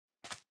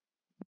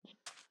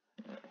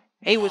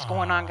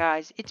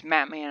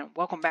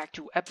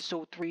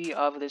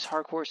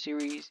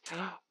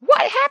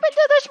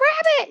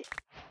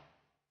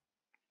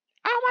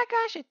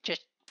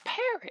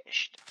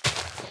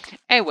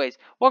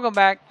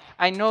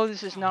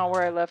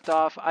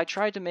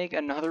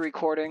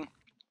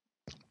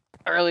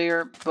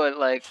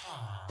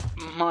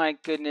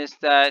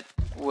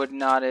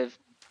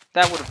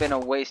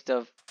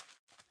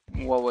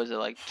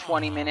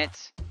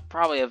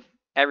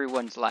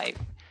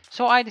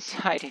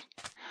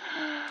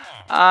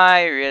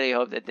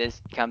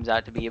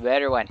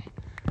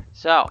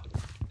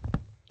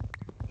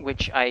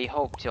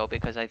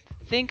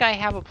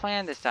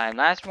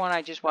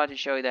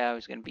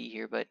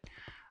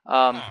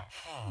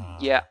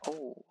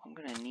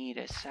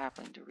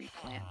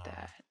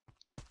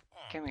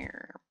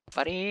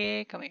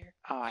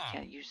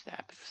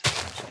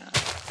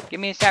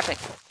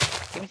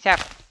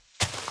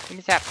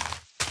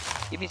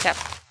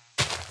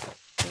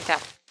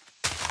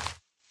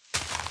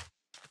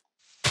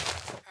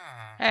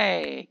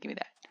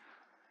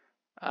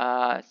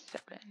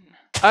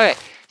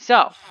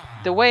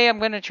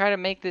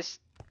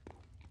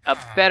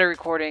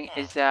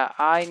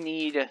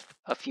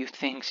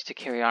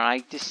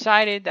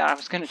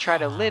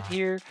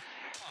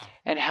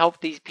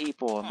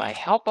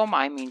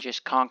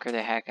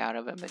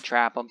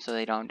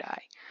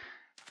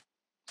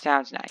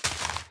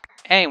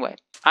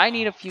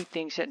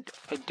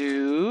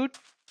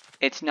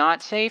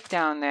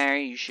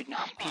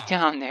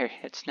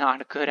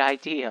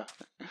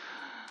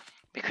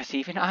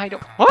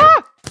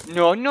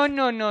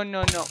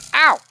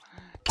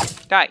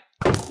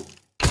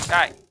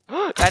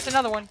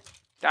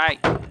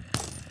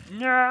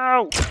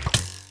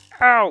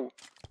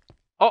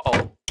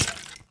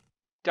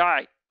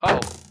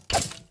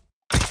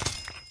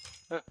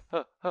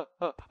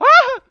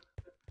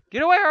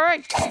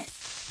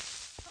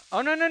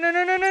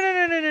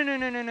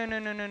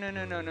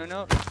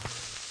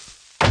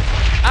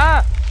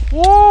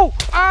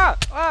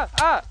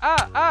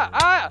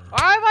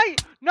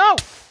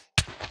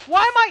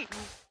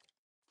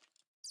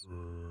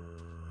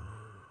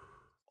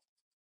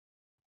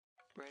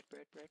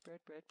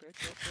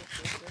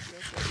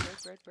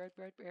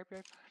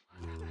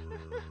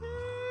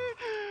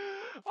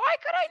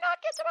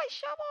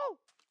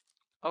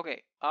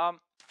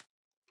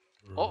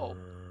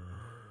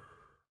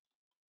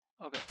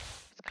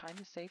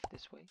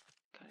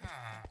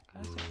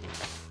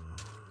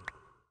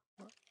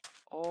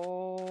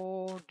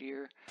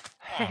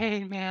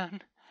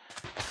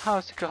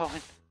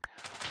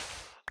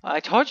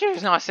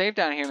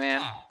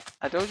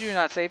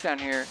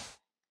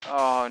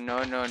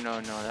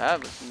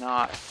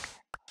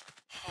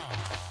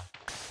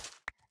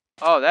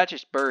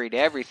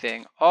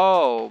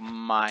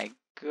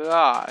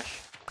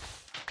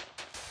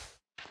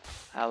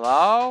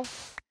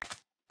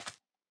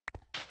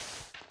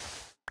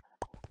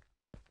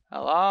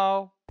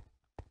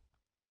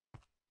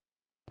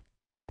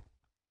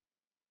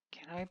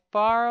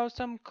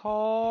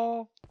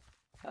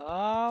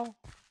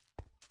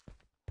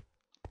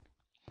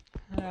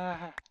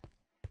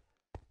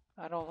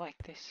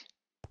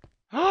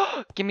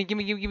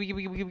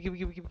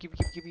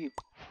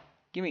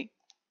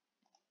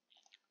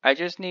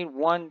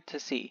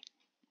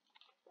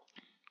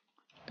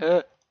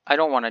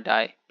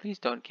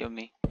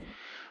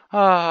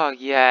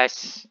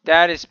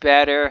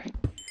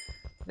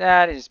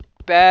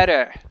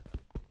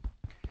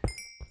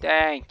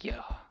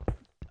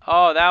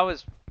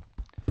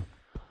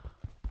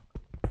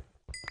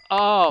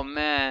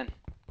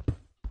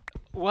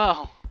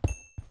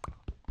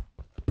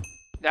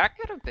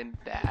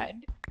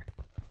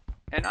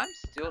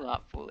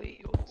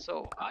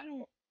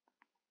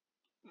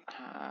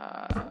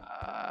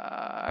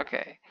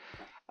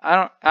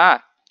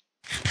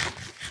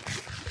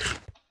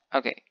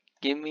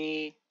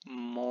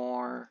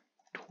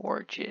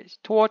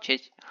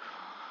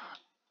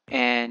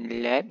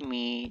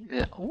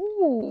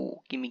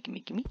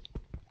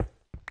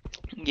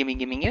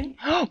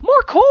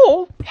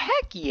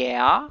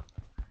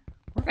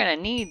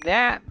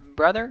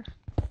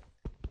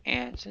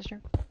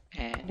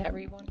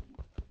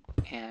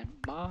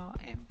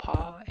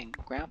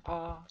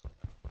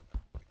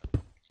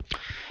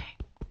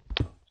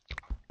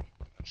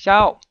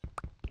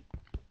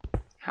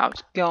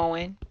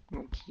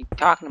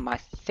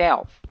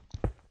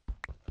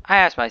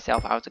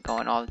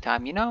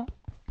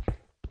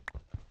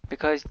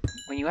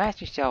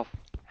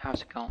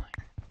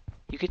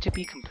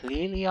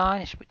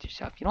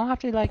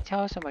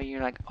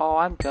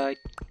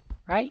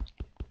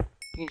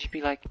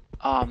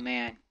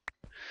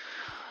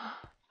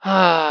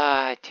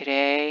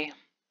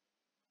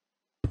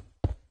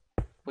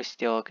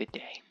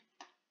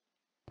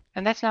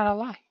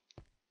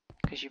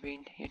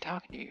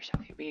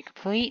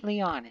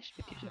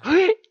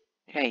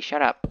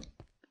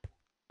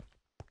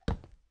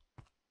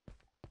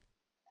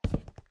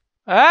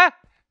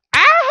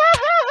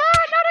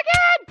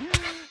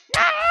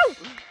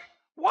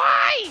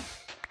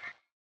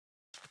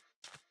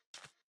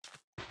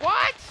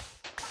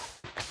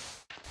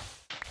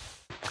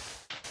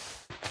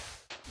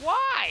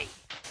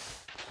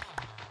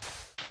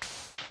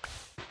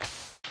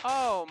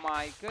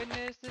my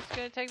goodness, this is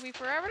gonna take me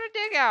forever to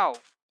dig out.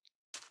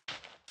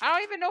 I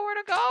don't even know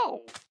where to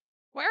go.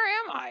 Where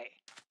am I?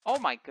 Oh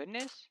my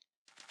goodness.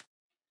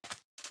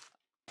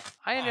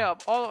 I ended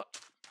up all...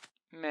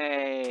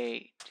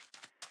 Mate.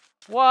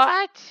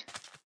 What?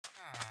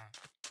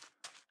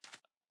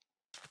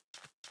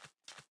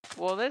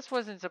 Well, this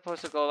wasn't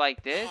supposed to go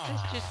like this.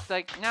 It's just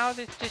like, now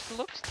this just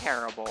looks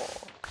terrible.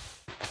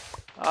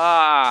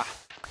 Ah.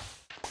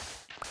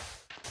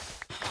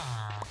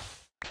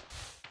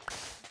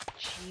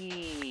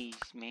 Jeez,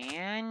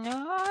 man.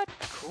 Not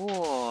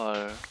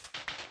cool.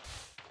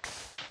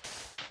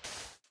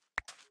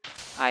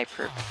 I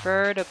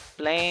prefer to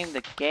blame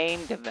the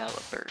game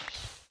developers.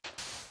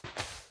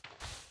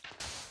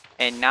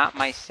 And not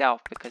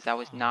myself, because that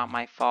was not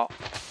my fault.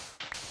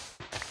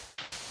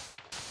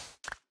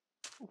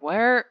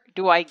 Where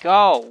do I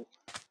go?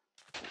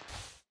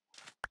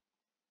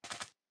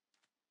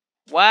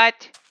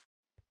 What?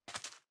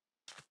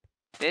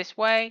 This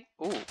way?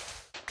 Ooh.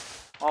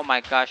 Oh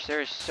my gosh,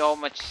 there's so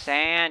much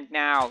sand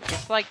now.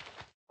 It's like...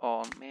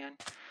 Oh man.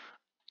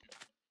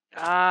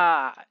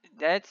 Ah,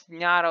 that's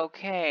not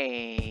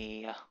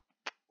okay.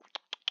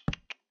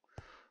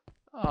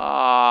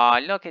 Oh,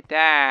 look at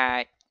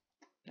that.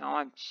 Now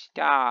I'm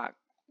stuck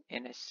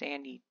in a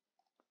sandy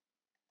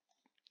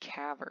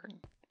cavern.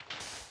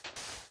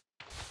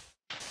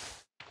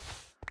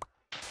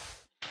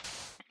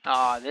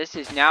 Oh, this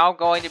is now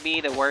going to be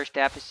the worst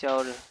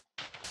episode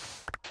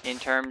in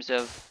terms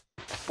of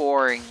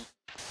boring.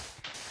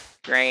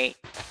 Great.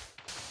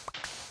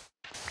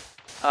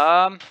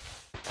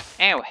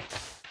 Anyway,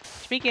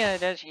 speaking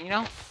of this, you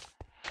know,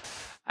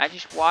 I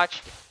just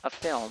watched a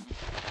film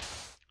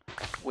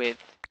with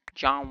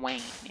John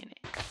Wayne in it.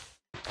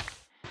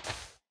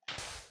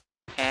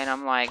 And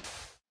I'm like,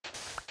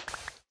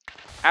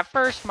 at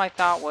first my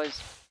thought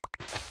was,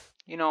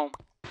 you know,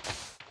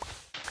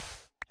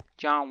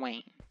 John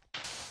Wayne.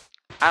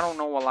 I don't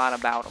know a lot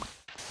about him.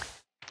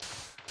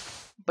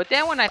 But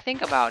then when I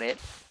think about it,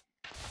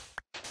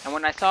 and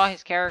when I saw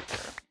his character,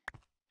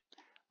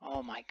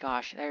 oh my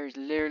gosh, there's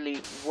literally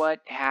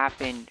what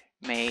happened,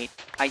 mate.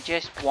 I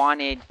just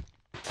wanted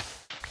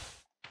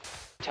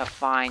to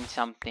find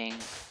something.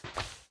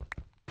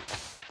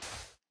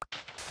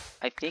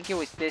 I think it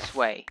was this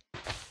way.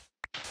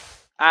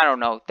 I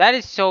don't know. That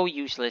is so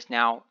useless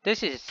now.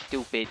 This is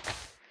stupid.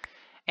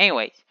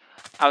 Anyways,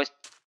 I was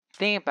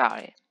thinking about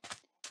it.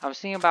 I was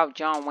thinking about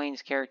John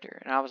Wayne's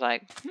character, and I was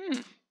like,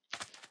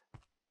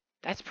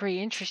 that's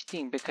pretty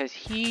interesting because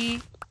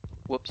he,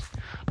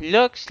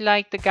 looks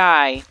like the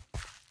guy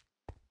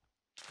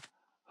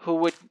who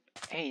would,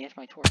 hey, that's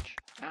my torch,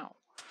 ow,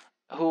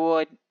 who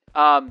would,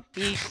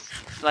 be,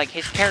 like,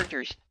 his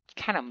character is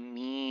kind of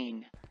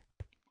mean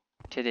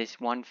to this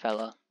one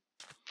fella.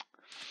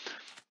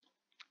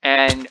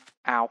 And,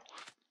 ow.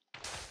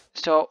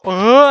 So,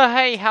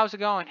 hey, how's it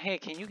going? Hey,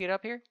 can you get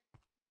up here?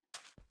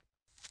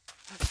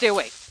 Stay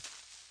away.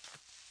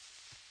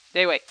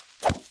 Stay away.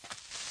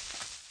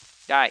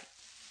 Die.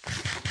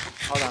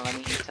 Hold on, let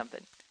me eat something.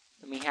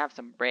 Let me have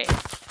some bread.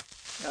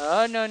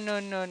 Oh, no, no,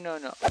 no, no,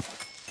 no.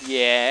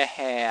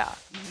 Yeah.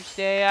 You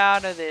stay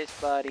out of this,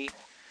 buddy.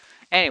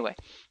 Anyway.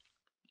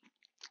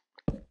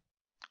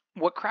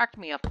 What cracked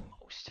me up the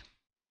most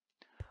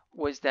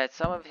was that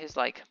some of his,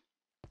 like,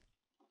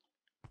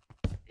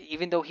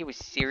 even though he was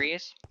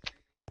serious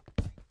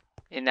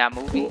in that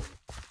movie,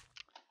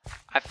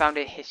 I found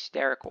it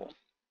hysterical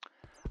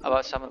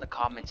about some of the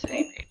comments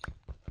they made.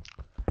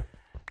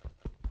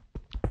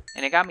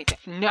 And it got me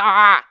thinking,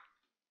 nah!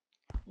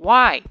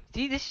 Why?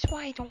 See, this is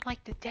why I don't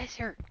like the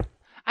desert.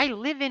 I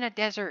live in a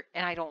desert,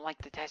 and I don't like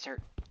the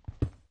desert.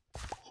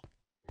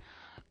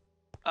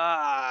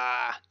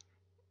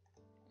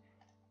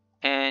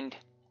 And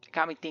it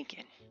got me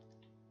thinking,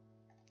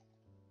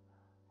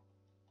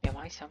 am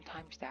I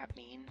sometimes that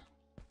mean?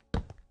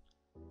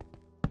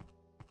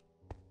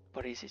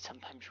 But is it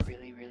sometimes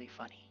really, really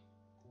funny?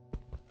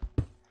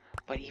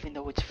 But even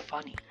though it's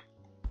funny,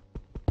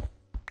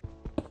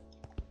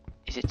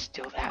 is it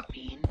still that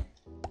mean?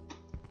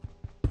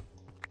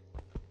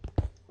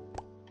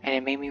 And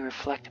it made me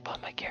reflect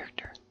upon my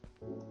character.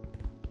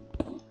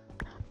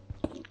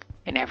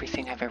 And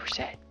everything I've ever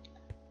said.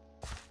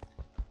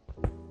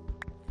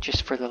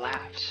 Just for the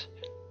laughs.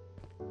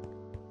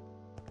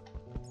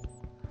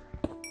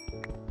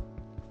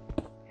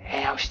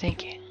 And I was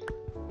thinking,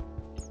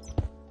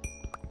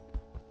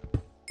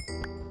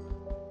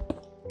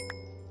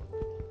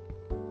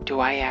 do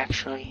I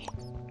actually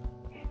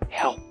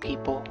help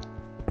people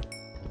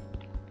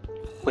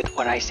with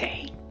what I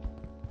say?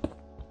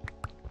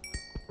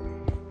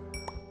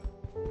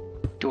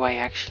 Do I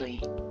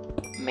actually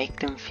make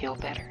them feel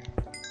better?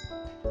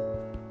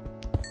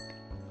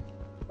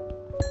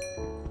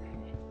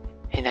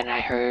 And then I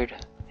heard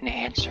an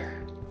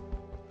answer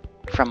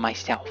from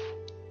myself.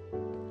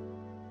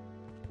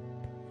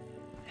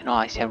 And all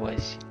I said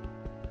was,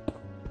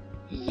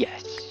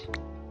 yes.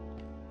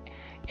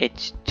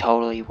 It's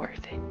totally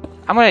worth it.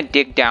 I'm gonna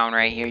dig down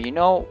right here. You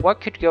know,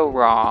 what could go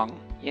wrong?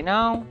 You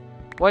know?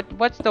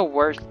 What's the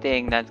worst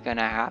thing that's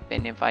gonna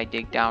happen if I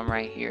dig down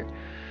right here?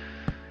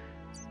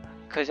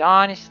 Because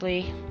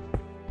honestly,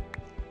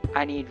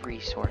 I need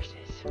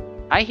resources.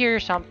 I hear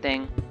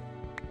something.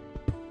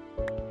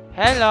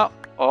 Hello.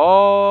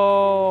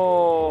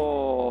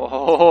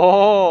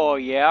 Oh,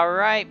 yeah,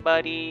 right,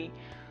 buddy.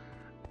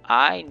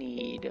 I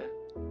need...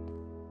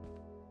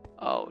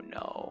 Oh,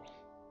 no.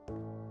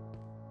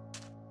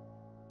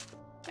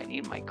 I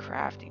need my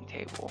crafting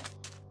table.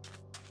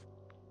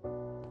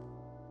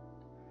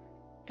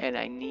 And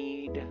I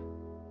need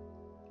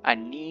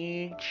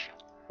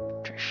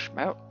to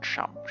smelt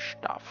some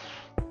stuff.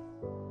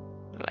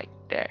 Like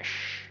this.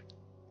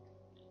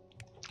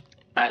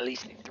 I at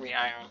least need 3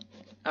 iron.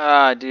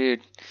 Ah,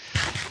 dude.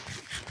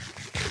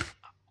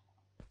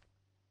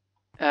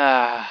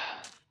 But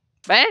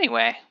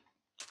anyway.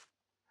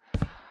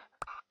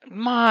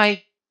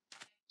 My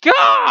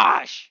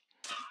gosh!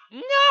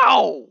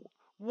 No!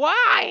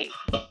 Why?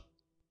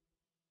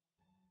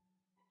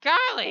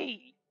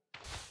 Golly!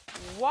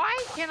 Why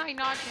can I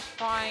not just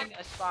find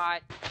a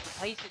spot,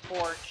 place a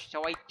torch,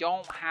 so I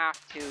don't have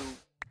to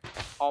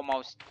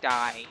almost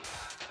die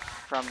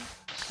from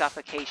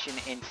suffocation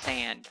in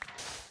sand?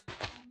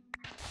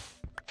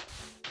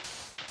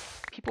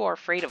 People are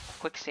afraid of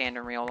quicksand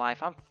in real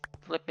life. I'm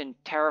flippin'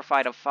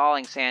 terrified of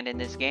falling sand in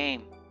this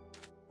game.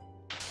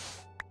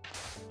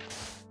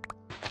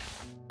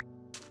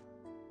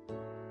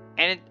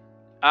 And it,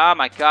 oh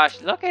my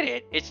gosh, look at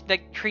it. It's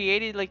like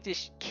created like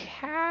this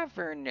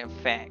cavern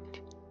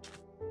effect.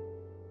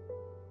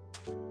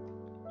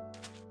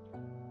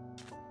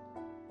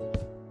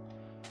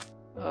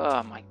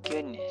 Oh my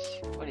goodness.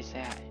 What is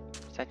that?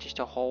 Is that just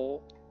a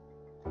hole?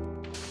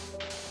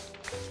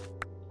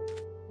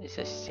 Is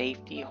a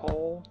safety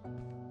hole?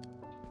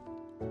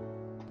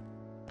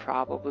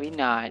 Probably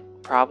not.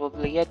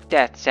 Probably a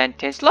death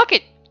sentence. Look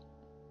it!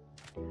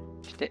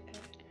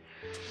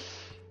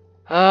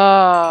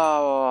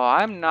 Oh,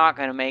 I'm not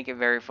gonna make it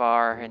very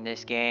far in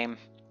this game.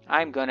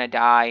 I'm gonna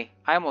die.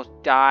 I almost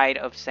died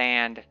of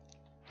sand.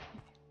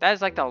 That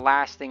is like the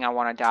last thing I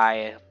want to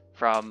die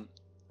from.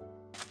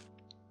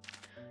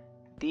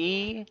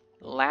 The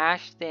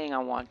last thing I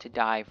want to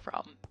die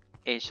from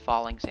is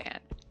falling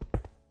sand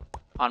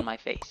on my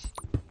face.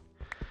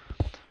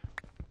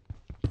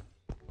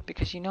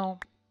 Because, you know,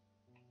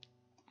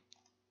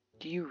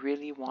 do you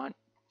really want...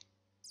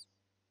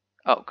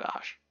 Oh,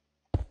 gosh.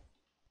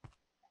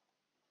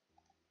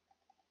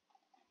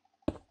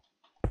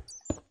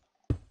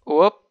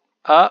 Whoop.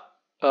 Up.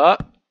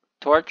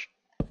 Torch.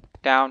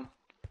 Down.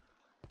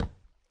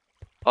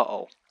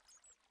 Uh-oh.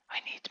 I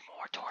need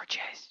more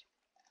torches.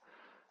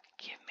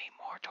 Give me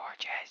more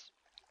torches.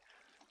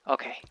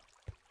 Okay.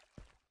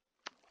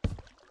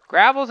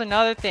 Gravel's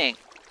another thing.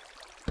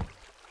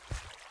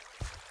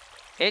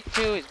 It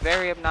too is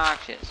very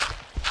obnoxious.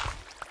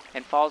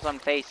 And falls on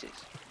faces.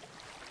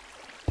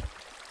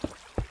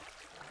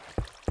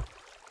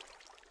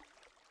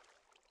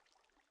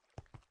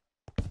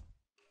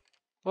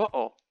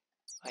 Uh-oh.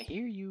 I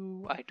hear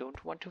you. I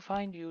don't want to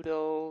find you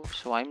though,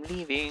 so I'm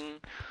leaving.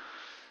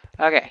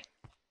 Okay.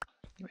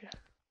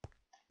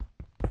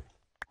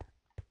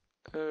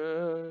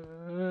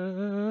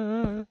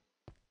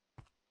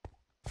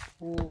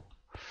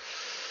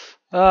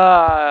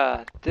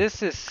 This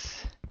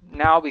has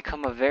now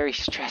become a very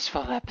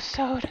stressful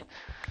episode.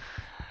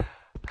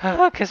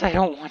 Because I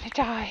don't want to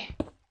die.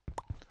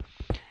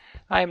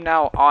 I am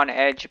now on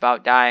edge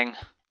about dying.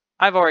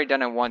 I've already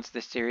done it once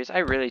this series. I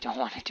really don't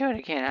want to do it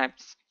again.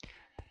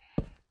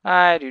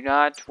 I do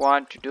not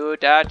want to do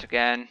that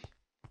again.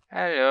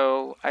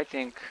 Hello. I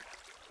think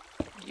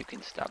you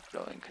can stop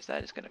blowing because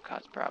that is going to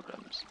cause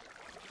problems.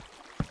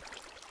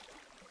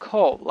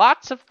 Coal.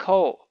 Lots of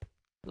coal.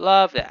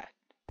 Love that.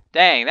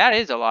 Dang, that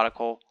is a lot of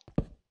coal.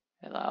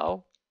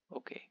 Hello?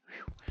 Okay.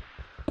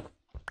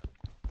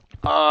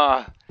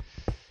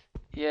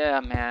 Yeah,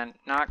 man.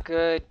 Not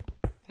good.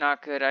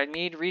 Not good. I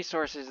need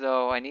resources,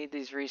 though. I need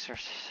these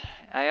resources.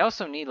 I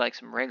also need, like,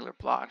 some regular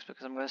blocks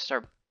because I'm going to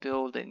start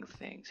building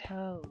things.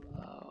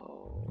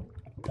 Hello.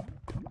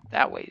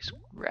 That way is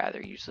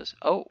rather useless.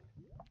 Oh.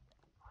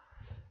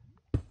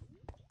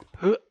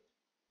 Huh.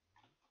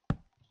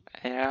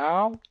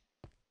 Hello?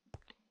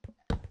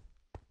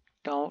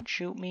 Don't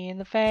shoot me in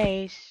the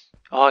face.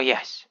 Oh,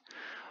 yes.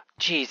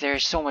 Jeez,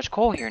 there's so much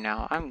coal here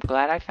now. I'm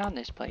glad I found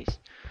this place.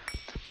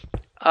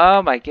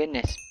 Oh, my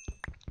goodness.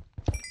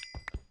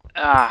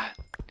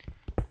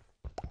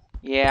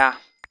 Yeah.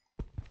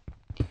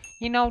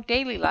 You know,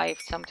 daily life,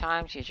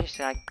 sometimes you just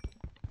like...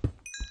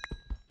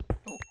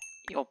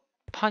 You'll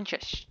punch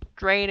it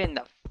straight in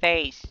the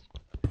face.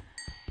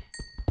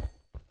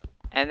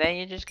 And then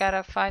you just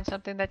gotta find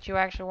something that you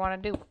actually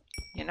want to do.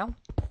 You know?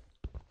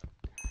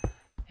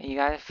 And you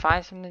gotta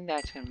find something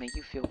that's gonna make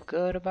you feel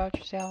good about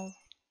yourself.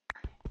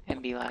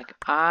 And be like,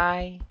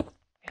 I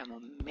am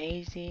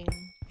amazing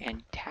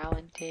and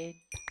talented.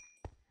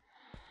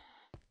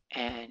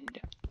 And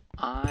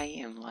I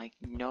am like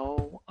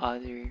no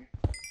other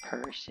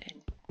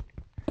person.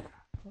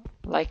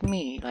 Like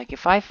me. Like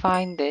if I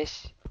find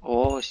this...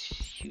 Oh,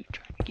 shoot,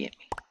 trying to get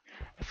me.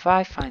 if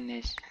I find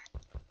this,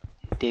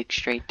 dig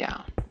straight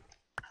down.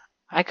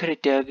 I could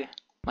have dug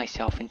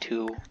myself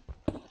into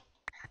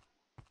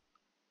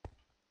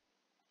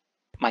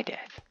my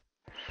death.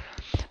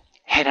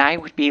 And I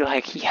would be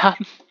like, yup,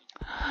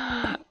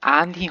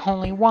 I'm the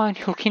only one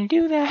who can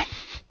do that.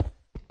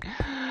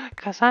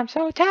 Because I'm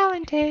so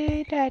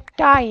talented at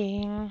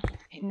dying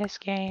in this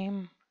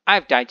game.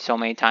 I've died so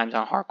many times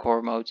on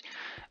hardcore modes.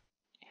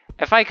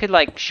 If I could,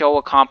 like, show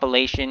a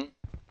compilation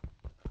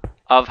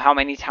of how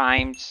many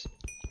times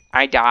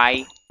I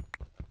die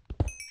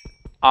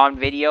on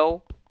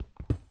video,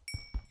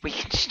 we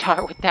can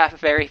start with that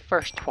very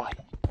first one.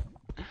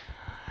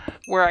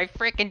 Where I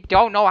freaking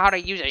don't know how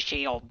to use a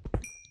shield.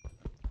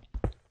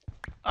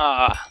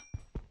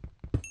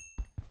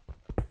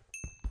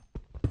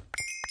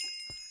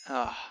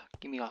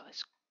 Give me all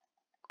this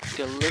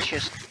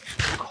delicious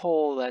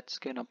coal that's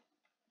gonna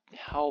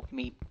help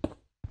me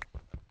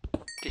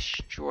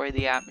destroy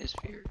the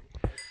atmosphere.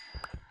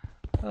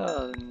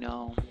 Oh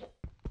no.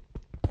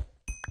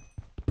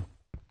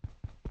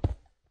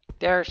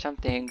 There are some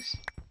things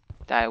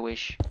that I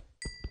wish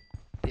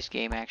this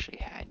game actually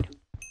had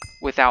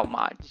without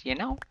mods, you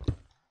know?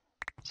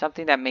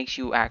 Something that makes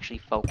you actually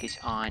focus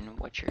on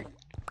what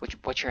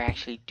you're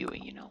actually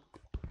doing, you know?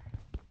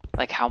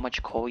 Like how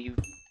much coal you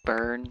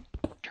burn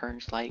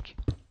turns like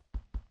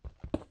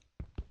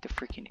the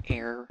freaking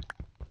air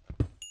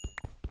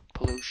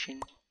pollution.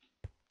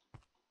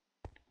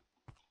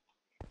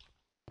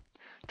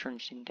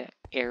 Turns into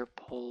air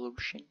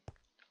pollution.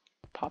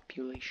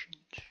 Populations.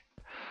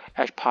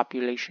 As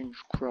populations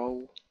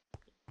grow.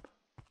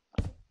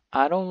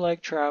 I don't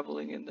like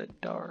traveling in the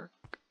dark.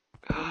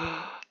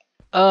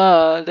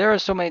 There are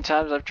so many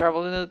times I've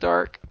traveled in the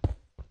dark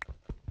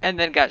and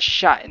then got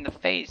shot in the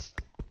face.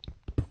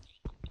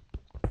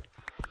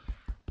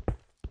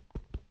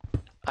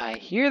 I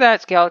hear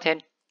that,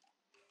 skeleton.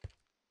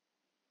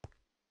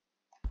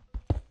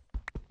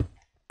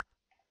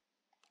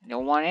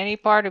 Don't want any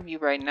part of you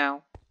right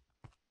now.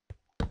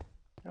 I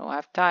don't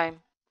have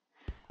time.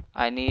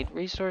 I need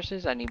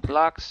resources, I need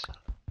blocks.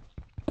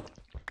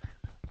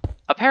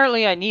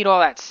 Apparently I need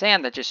all that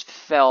sand that just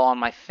fell on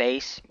my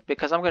face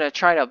because I'm gonna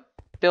try to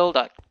build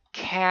a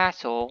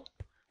castle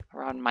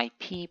around my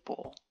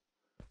people.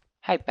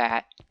 Hi,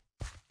 Bat.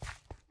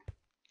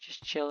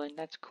 Just chilling,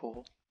 that's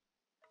cool.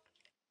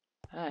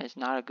 That is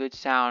not a good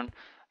sound.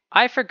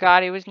 I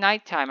forgot it was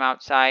nighttime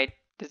outside.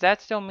 Does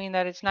that still mean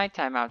that it's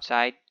nighttime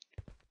outside?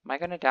 Am I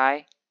gonna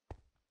die?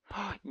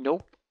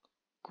 Nope.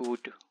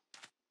 Good.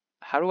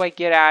 How do I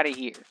get out of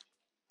here?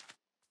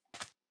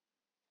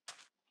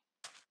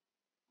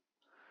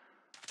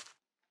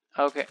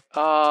 Okay.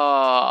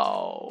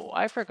 Oh,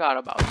 I forgot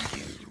about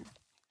you.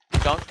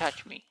 Don't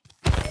touch me.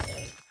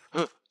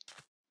 Huh.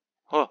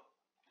 Huh.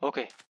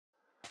 Okay.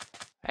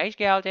 Hey,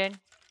 skeleton.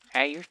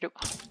 Hey, you're still...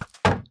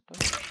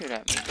 Don't shoot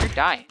at me. You're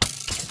dying.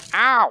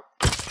 Ow!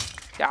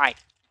 Die.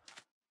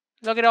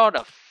 Look at all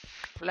the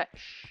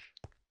flesh.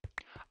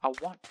 I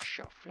want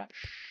your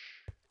flesh.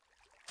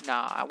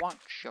 Nah, I want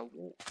your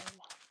wool.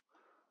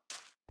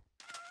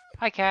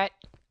 Hi, cat.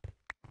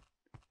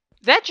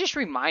 That just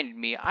reminded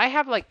me. I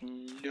have, like,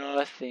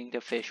 nothing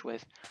to fish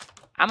with.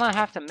 I'm gonna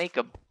have to make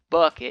a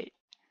bucket.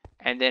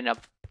 And then a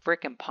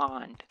frickin'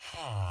 pond.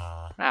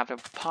 I'm gonna have a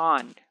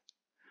pond.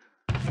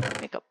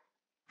 Make a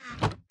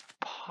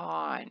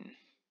pond.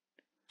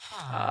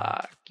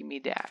 Give me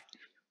that.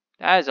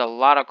 That is a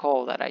lot of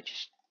coal that I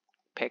just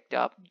picked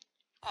up.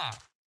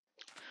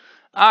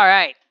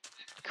 Alright.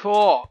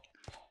 Cool.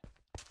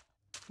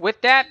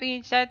 With that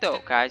being said though,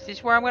 guys, this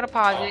is where I'm gonna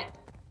pause it.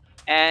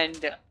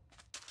 And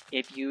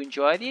if you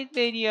enjoy these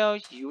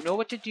videos, you know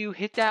what to do.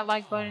 Hit that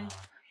like button.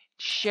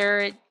 Share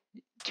it.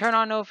 Turn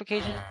on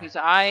notifications because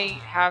I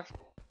have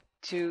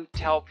to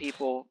tell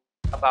people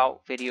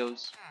about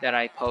videos that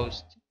I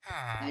post.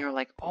 And you're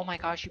like, oh my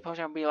gosh, you post.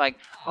 I'll be like,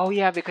 oh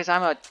yeah, because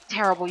I'm a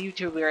terrible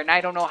YouTuber and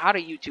I don't know how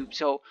to YouTube.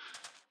 So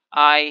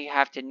I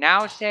have to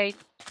now say,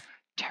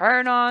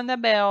 turn on the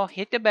bell,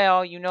 hit the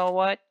bell, you know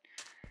what?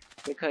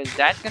 Because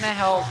that's going to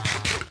help.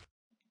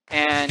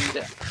 And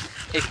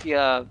if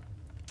you,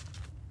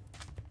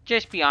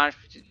 just be honest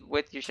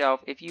with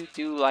yourself. If you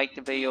do like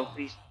the video,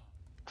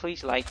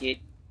 please like it.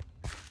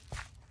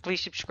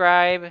 Please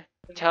subscribe.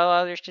 Tell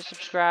others to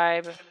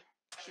subscribe.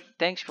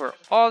 Thanks for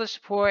all the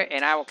support,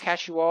 and I will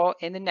catch you all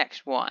in the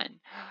next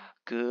one.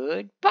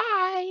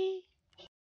 Goodbye.